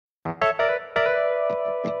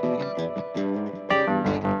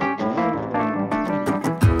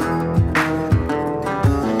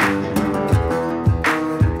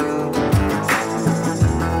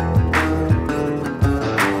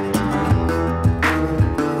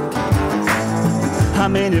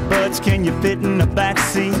many butts can you fit in the back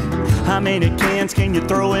seat? How many cans can you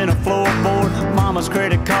throw in a floorboard? Mama's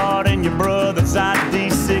credit card and your brother's ID.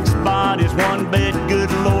 6 bodies, 1 bed,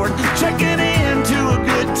 good Lord. Checking into a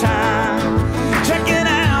good time, checking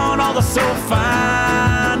out all the so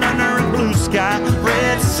fine. Under a blue sky,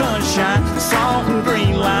 red sunshine, salt and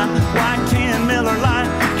green lime, white can Miller Lite.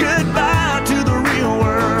 Goodbye to the real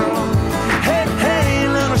world. Hey, hey,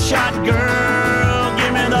 little shot girl,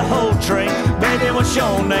 give me the whole tray. Baby, what's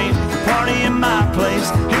your name? Party in my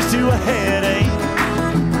place, here's to a headache.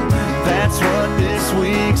 That's what this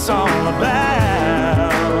week's all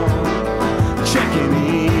about. Checking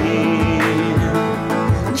in,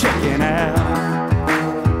 checking out.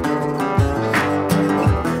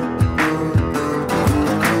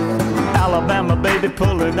 Alabama baby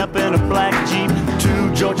pulling up in a black Jeep.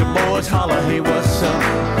 2 Georgia boys holler, hey, what's up?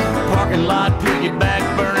 Parking lot, piggyback,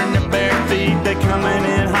 burning their bare feet. They coming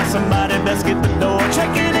in hot, somebody best get the door.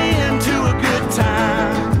 Checking into a good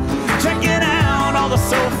time, checking out all the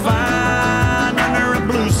so fine. Under a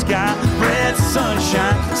blue sky, red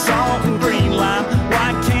sunshine, salt and green lime,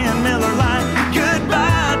 white can Miller Lite.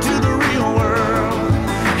 Goodbye to the real world.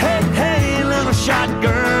 Hey, hey, little shot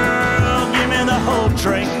girl, give me the whole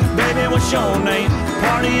tray. Baby, what's your name?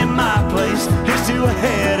 Party in my place, here's to a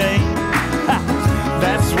headache. Ha,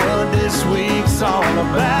 that's what this week's all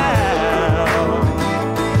about.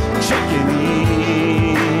 Checking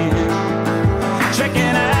in,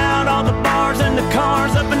 checking out all the bars and the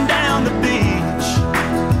cars up and down the beach.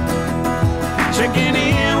 Checking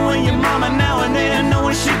in with your mama now and then,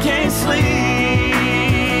 knowing she can't sleep.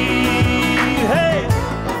 Hey,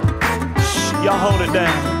 shh, y'all hold it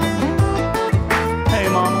down. Hey,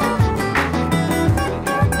 mama.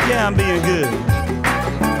 Yeah, I'm being good.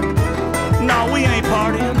 No, we ain't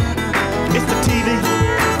partying. It's the TV.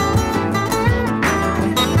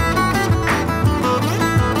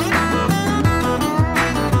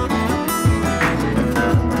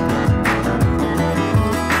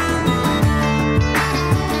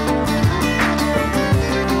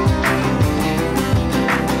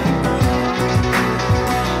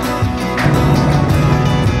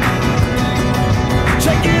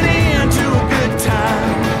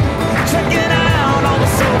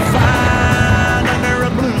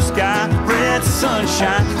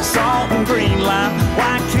 Sunshine, salt and green lime,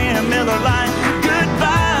 white can Miller Lite.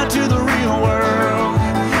 Goodbye to the real world.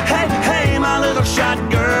 Hey, hey, my little shot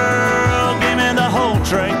girl, give me the whole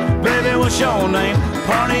tray. Baby, what's your name?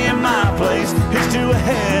 Party in my place, here's to a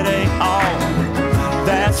headache. Oh,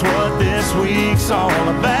 that's what this week's all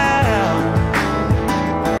about.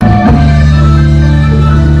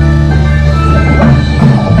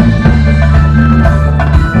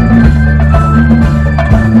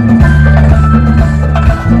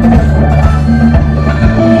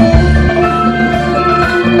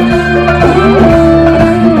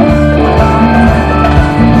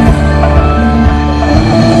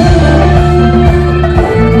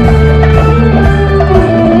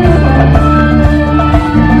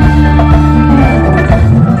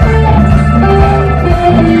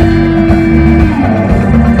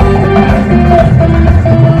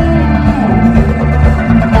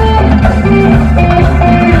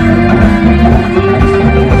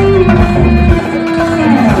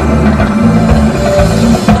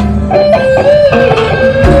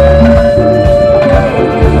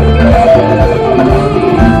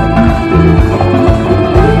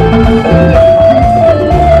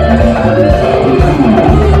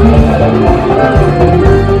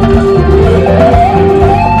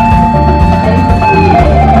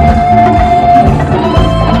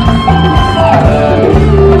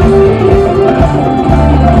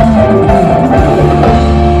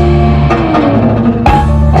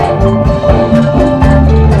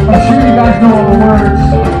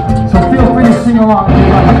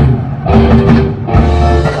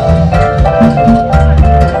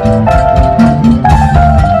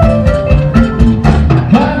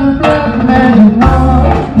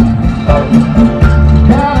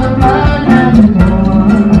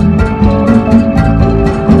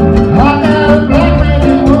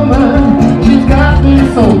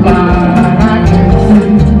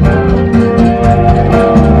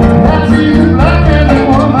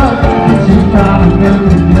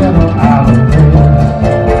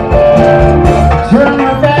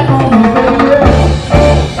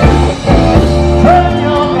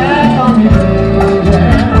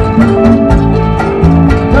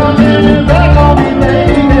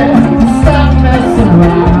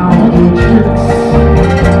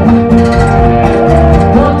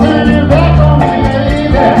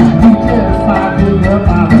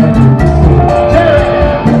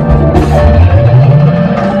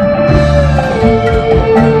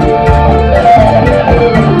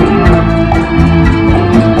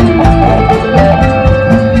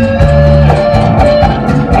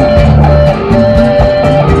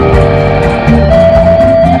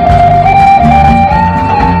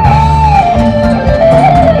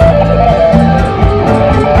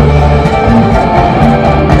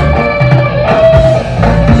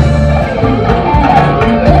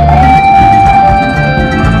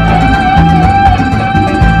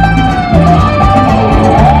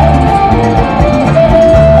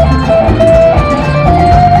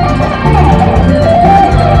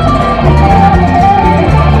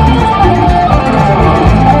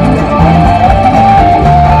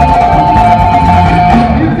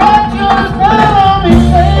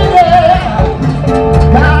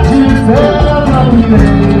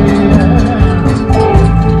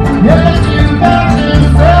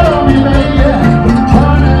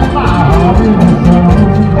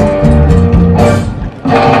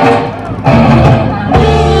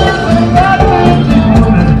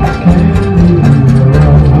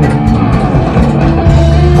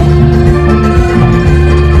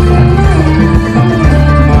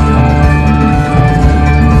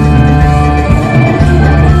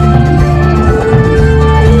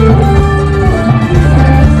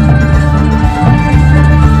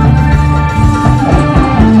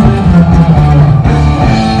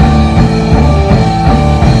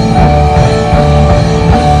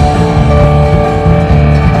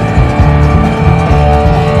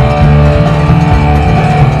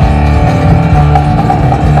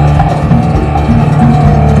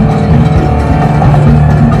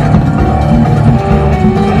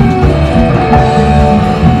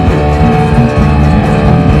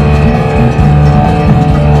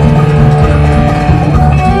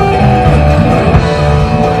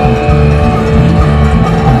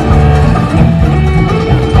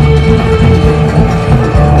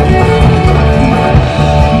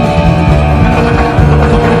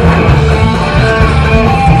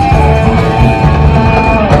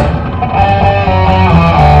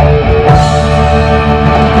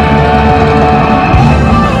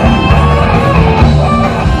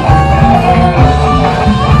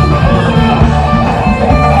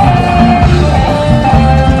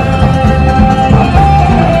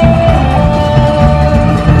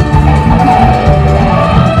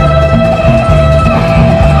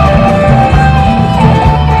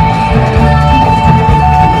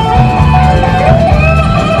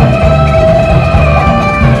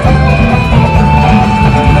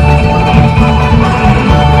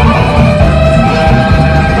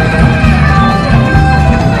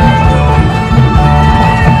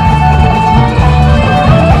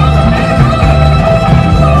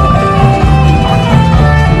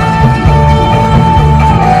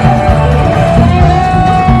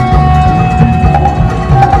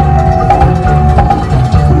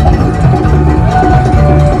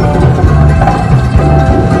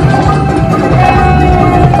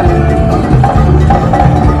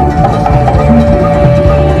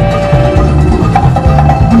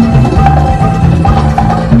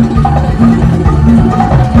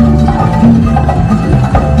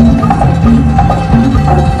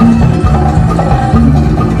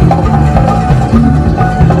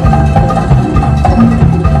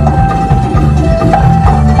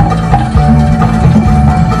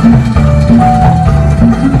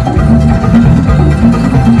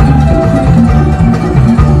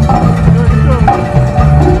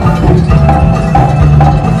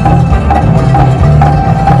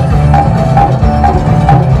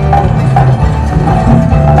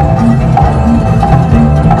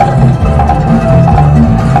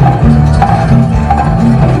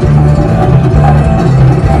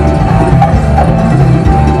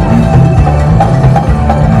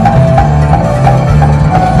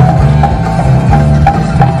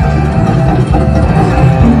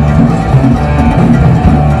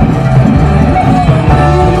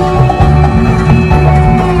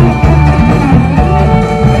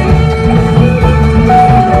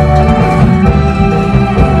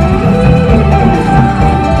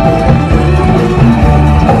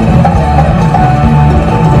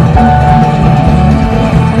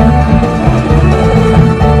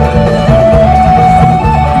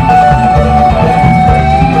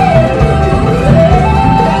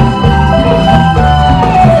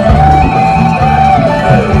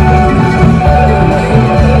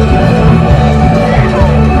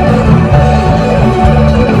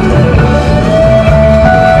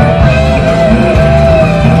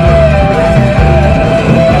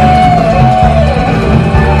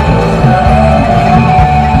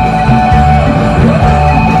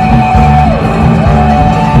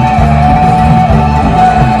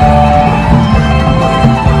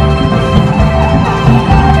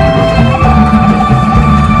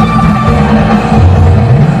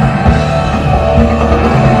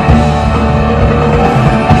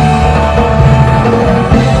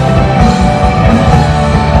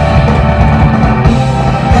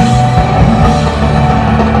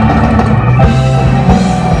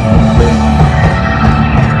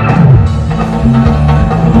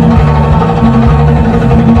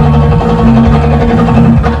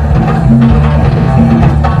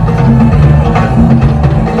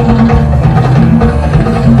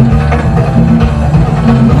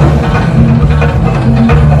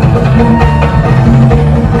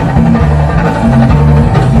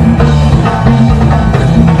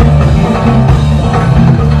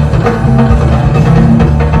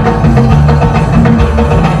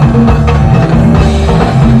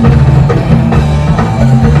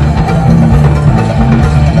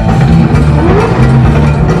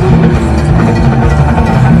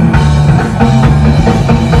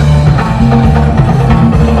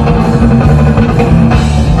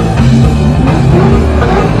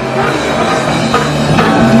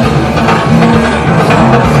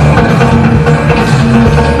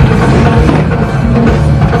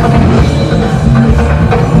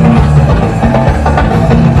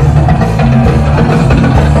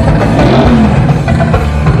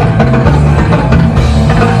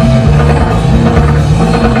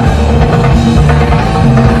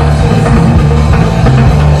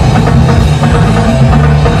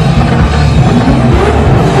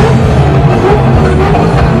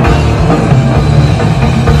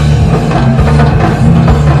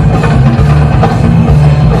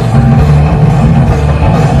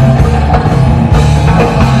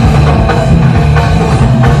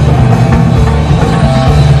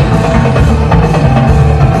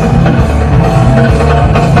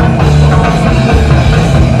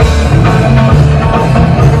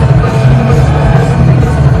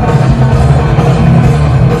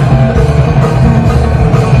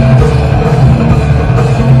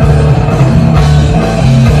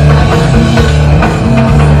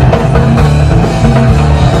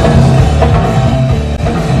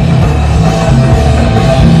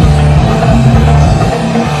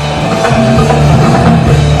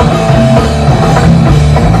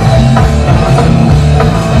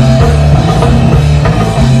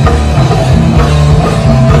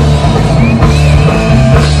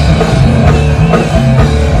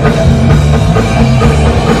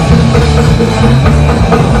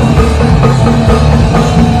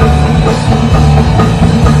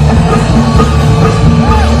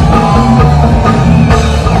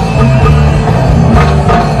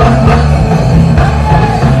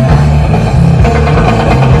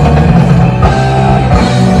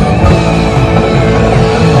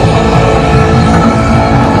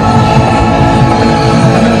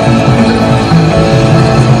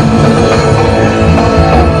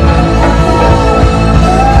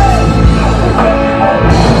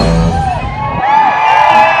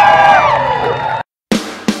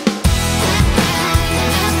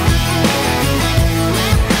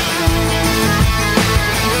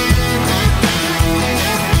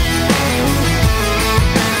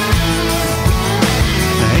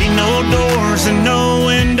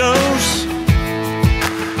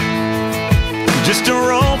 just a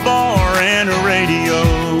roll bar and a radio.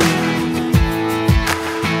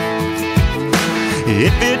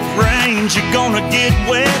 If it rains, you're gonna get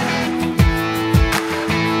wet,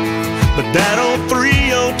 but that old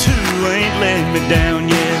 302 ain't let me down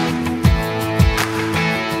yet.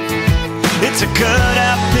 It's a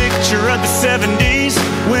cutout picture of the 70s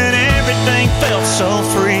when everything felt so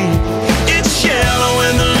free. It's yellow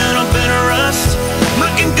and a little bit of rust,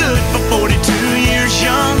 looking good for 42 years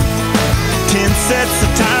young. 10 sets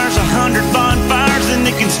of tires, 100 bonfires, and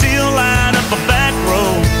it can still light up a back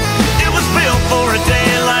road. It was built for a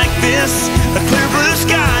day like this, a clear blue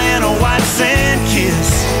sky and a white sand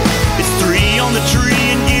kiss. It's 3 on the tree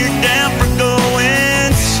and geared down for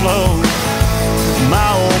going slow.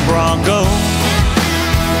 My old Bronco.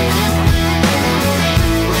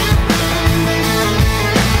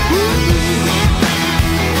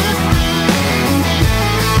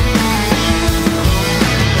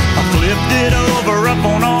 Flipped it over up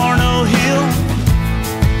on Arno Hill,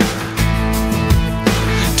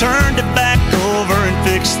 turned it back over and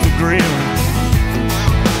fixed the grill.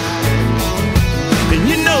 And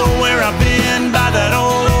you know where I've been, by that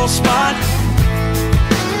old spot.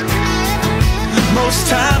 Most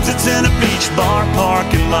times it's in a beach bar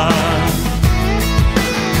parking lot.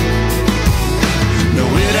 No,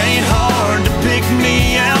 it ain't hard to pick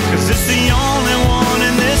me out, 'cause it's the only one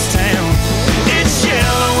in this town. It's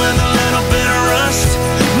yellow and a little bit of rust,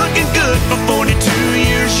 looking good for 42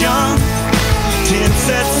 years young. 10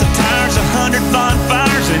 sets of tires, 100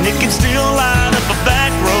 bonfires, and it can still light up a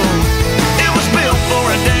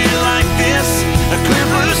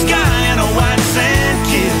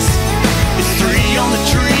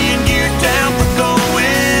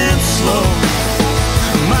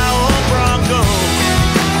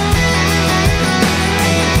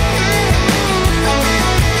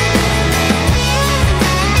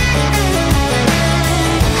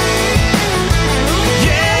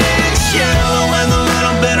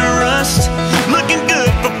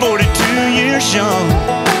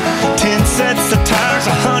sets the tires,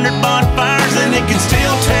 100 bonfires, and it can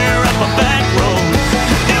still tear up a back road.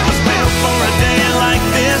 It was built for a day like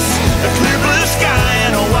this, a clear blue sky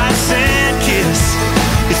and a white sand kiss.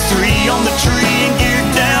 It's 3 on the tree and geared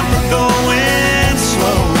down for going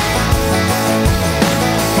slow.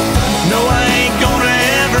 No, I ain't gonna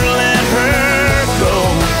ever let her go,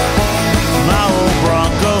 my old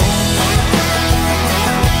Bronco,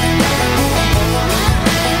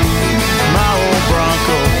 my old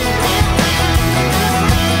Bronco.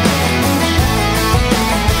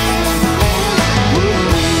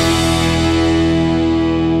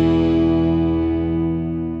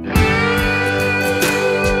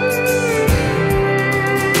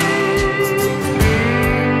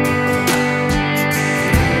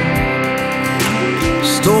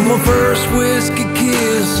 Stole my first whiskey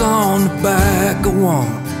kiss on the back of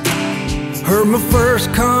one. Heard my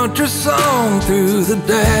first country song through the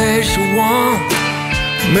dash of one.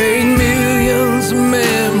 Made millions of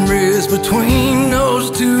memories between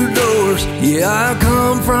those 2 doors. Yeah, I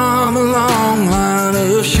come from a long line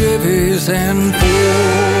of Chevys and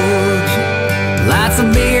Fords. Lots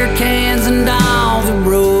of beer cans and dogs that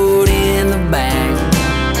rode in the back.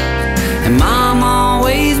 And Mom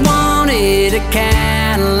always wanted a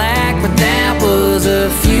Cadillac, but that was a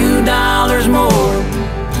few dollars more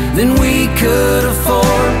than we could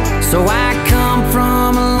afford. So I come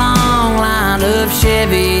from a long line of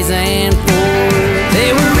Chevys and Fords.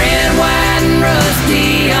 They were red, white, and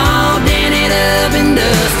rusty, all dented up and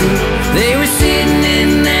dusty. They were sitting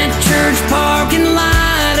in that church parking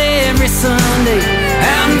lot every Sunday,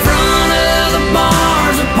 out in front of the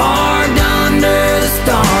bars, or parked under the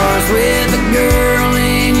stars, with a girl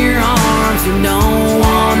in your arms who don't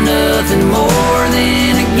want nothing more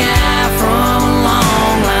than a guy from a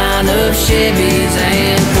long line of Chevys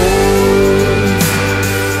and Fords.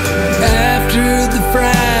 After the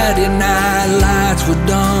Friday night lights were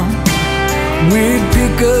done, we'd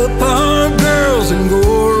pick up our girls and go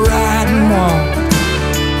riding one.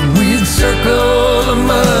 We'd circle them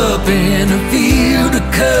up in a field of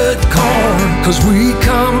cut corn, 'cause we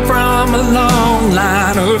come from a long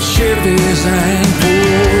line of Chevys and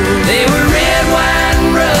Fords. They were red, white,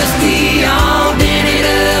 and rusty, all dented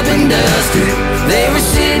up and dusty. They were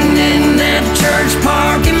sitting in that church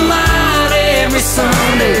parking lot every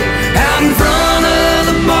Sunday, out in front of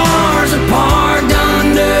the bars, or parked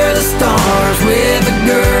under the stars, with a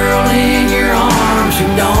girl in your arms who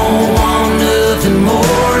don't want nothing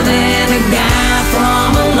more than a guy from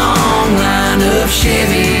a long line of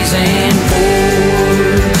Chevys and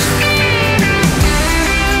Fords.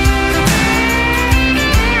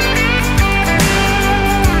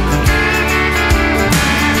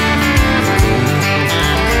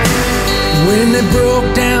 When they broke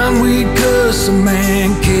down, we'd cuss them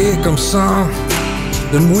and kick them some.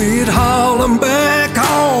 Then we'd haul them back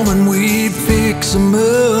home and we'd fix them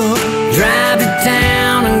up. Drive to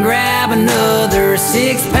town and grab another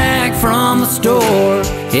 6-pack from the store.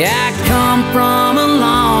 Yeah, I come from a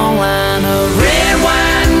long line of red,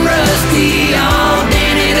 white, and rusty, all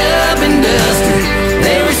dented up and dusty.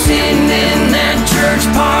 They were sitting in that church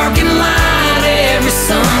parking lot every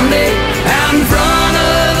Sunday, out in front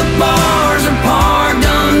of the bars, or parked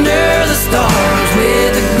under the stars,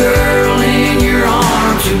 with a girl in your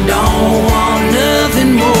arms who don't want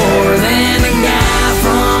nothing more than a guy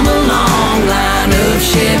from a long line of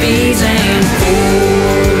Chevys and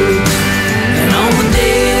Fords. And on the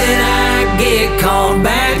day that I get called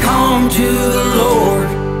back home to the Lord,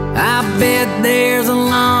 I bet there's a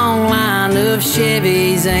long line of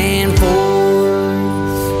Chevys and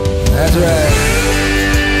Fords. That's right.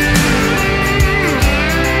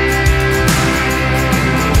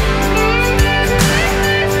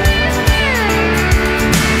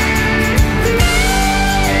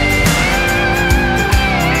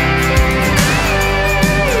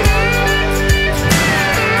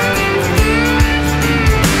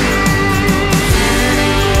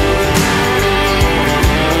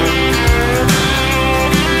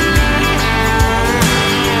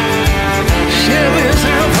 Chevys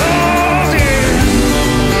and Fords, yeah.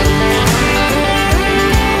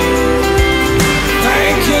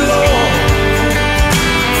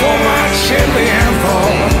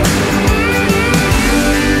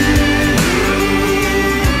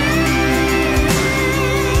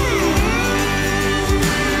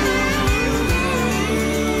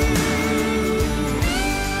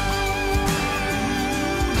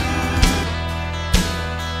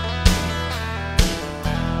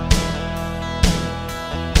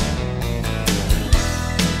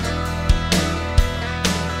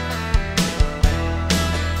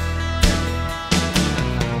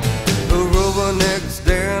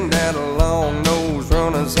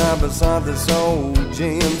 beside this old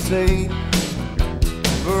GMC.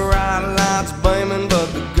 Bright lights beaming, but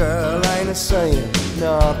the girl ain't a saying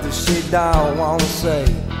nothing she don't wanna say.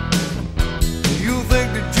 You think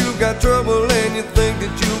that you got trouble and you think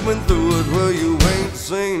that you've been through it. Well, you ain't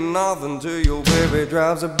seen nothing till your baby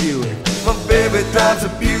drives a Buick. My baby drives a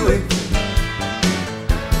Buick.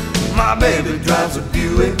 My baby drives a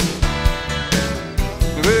Buick.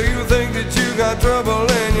 Well, you think that you got trouble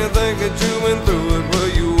and you think that you've been through it. Well,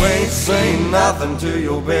 you ain't seen nothing till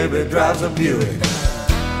your baby drives a Buick.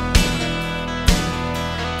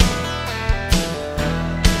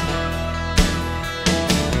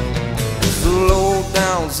 Slow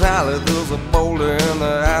down, Sally, there's a boulder in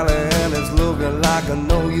the alley and it's looking like a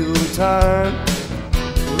no U-turn.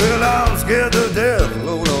 Well, I'm scared to death,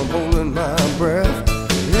 Lord, I'm holding my breath.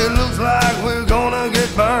 It looks like we're gonna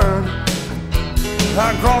get burned.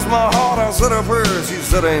 I crossed my heart, I said a prayer. She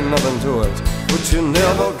said ain't nothing to it, but you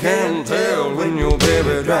never can tell when your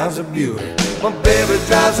baby drives a Buick. My baby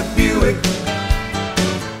drives a Buick.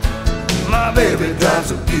 My baby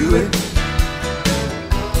drives a Buick.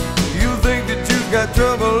 You think that you got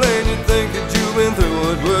trouble and you think that you've been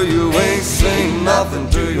through it. Well, you ain't seen nothing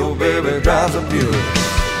till your baby drives a Buick.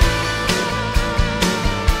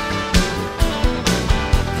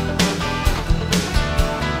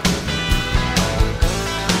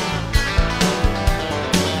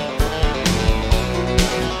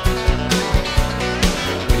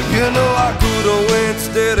 You know I could've went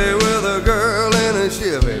steady with a girl in a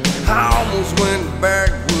Chevy. I almost went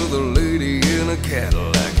back with a lady in a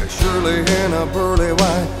Cadillac, a Shirley in a pearly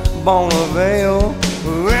white Bonneville.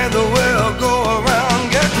 And the way I go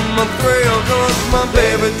around getting my thrill, 'cause my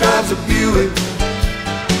baby drives a Buick.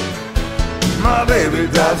 My baby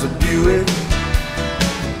drives a Buick.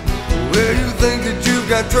 Well, you think that you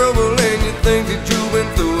got trouble and you think that you've been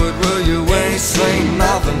through it. Well, you ain't seen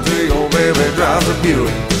nothing till your baby drives a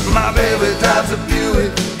Buick. My baby drives a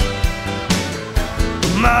Buick.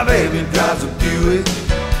 My baby drives a Buick.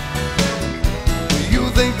 You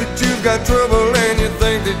think that you've got trouble and you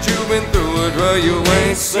think that you've been through it. Well, you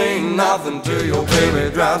ain't seen nothing till your baby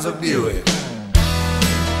drives a Buick.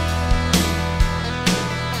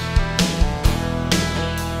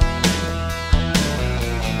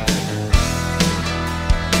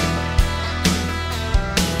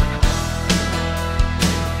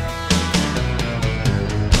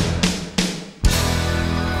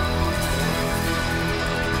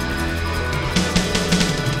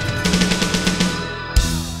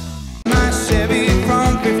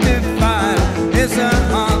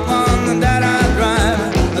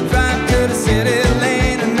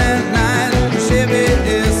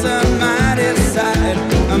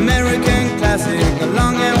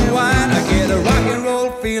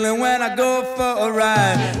 When I go for a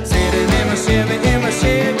ride, sitting in my Chevy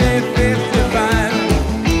 55.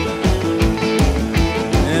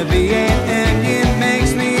 V8 it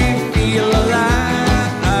makes me feel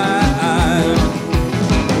alive.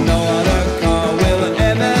 No other car will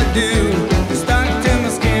ever do. It's stuck to my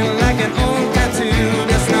skin like an old tattoo.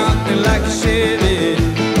 There's nothing like a Chevy.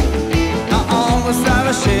 I always drive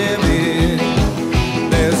a Chevy.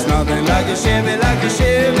 There's nothing like a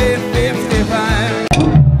Chevy 55.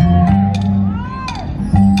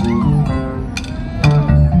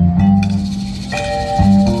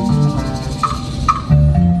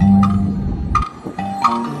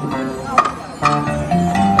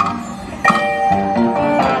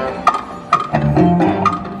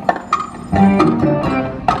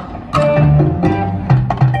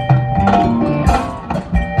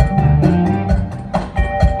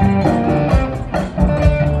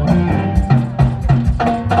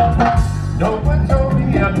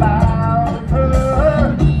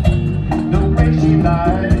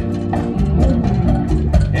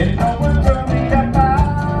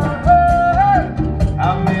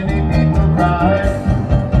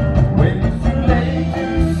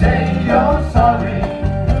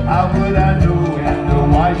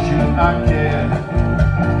 I care.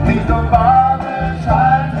 Please don't bother.